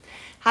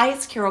Hi,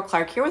 it's Carol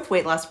Clark here with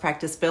Weight Loss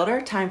Practice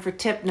Builder. Time for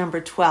tip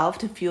number 12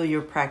 to fuel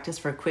your practice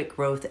for quick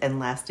growth and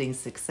lasting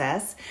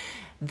success.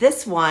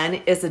 This one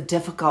is a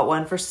difficult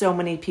one for so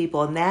many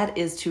people, and that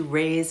is to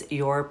raise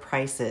your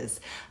prices.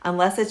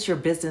 Unless it's your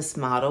business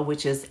model,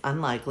 which is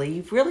unlikely,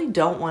 you really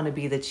don't want to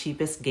be the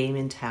cheapest game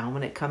in town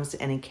when it comes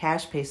to any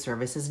cash pay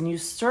services, and you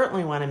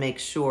certainly want to make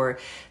sure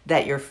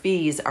that your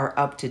fees are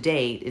up to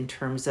date in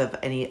terms of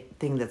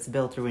anything that's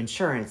billed through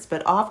insurance.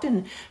 But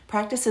often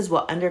practices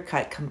will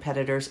undercut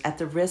competitors at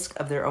the risk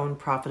of their own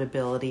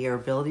profitability or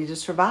ability to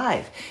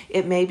survive.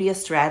 It may be a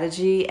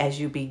strategy as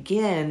you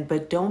begin,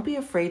 but don't be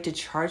afraid to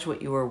charge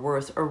what you are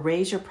worth or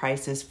raise your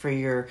prices for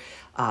your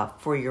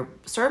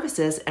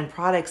services and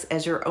products,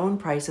 as your own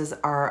prices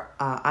are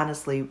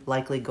honestly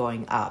likely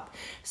going up.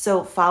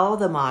 So follow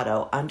the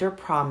motto, under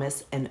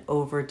promise and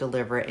over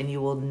deliver, and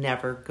you will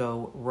never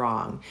go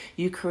wrong.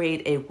 You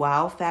create a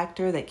wow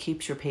factor that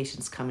keeps your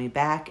patients coming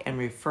back and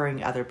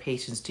referring other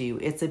patients to you.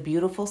 It's a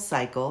beautiful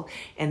cycle,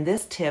 and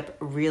this tip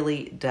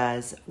really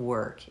does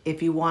work.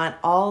 If you want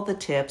all the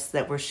tips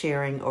that we're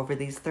sharing over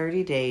these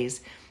 30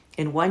 days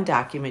in one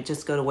document,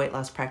 just go to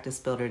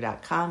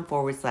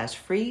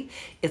weightlosspracticebuilder.com/free.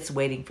 It's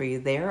waiting for you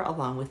there,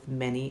 along with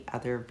many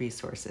other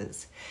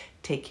resources.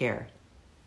 Take care.